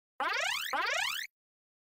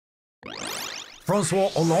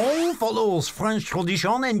François Hollande follows French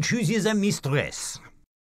tradition and chooses a mistress.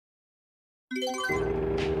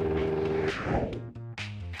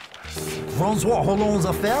 François Hollande's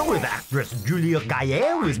affair with actress Hollande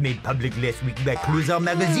Gayet was made public last week by Closer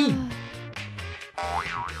magazine.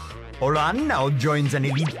 Hollande now joins an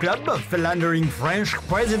elite club of philandering French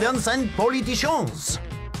presidents and politicians.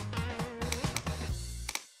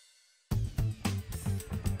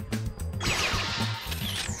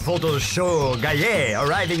 Photos show Gayet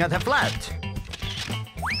arriving at a flat.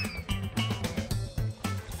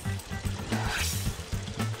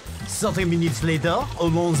 "30 minutes later,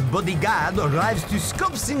 Hollande's bodyguard arrives to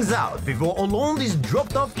scope things out before Hollande is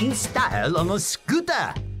dropped off in style on a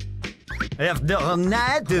scooter. After a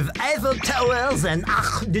night of Eiffel Towers and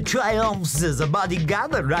Arc de Triomphe, the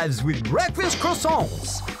bodyguard arrives with breakfast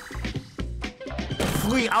croissants.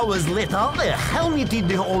 3 hours later, a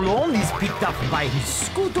helmeted Hollande is picked up by his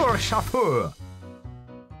scooter chauffeur.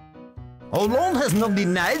 Hollande has not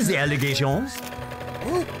denied the allegations.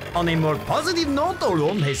 On a more positive note,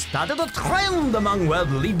 Hollande has started a trend among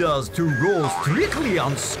world leaders to roll strictly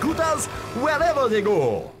on scooters wherever they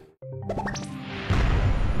go.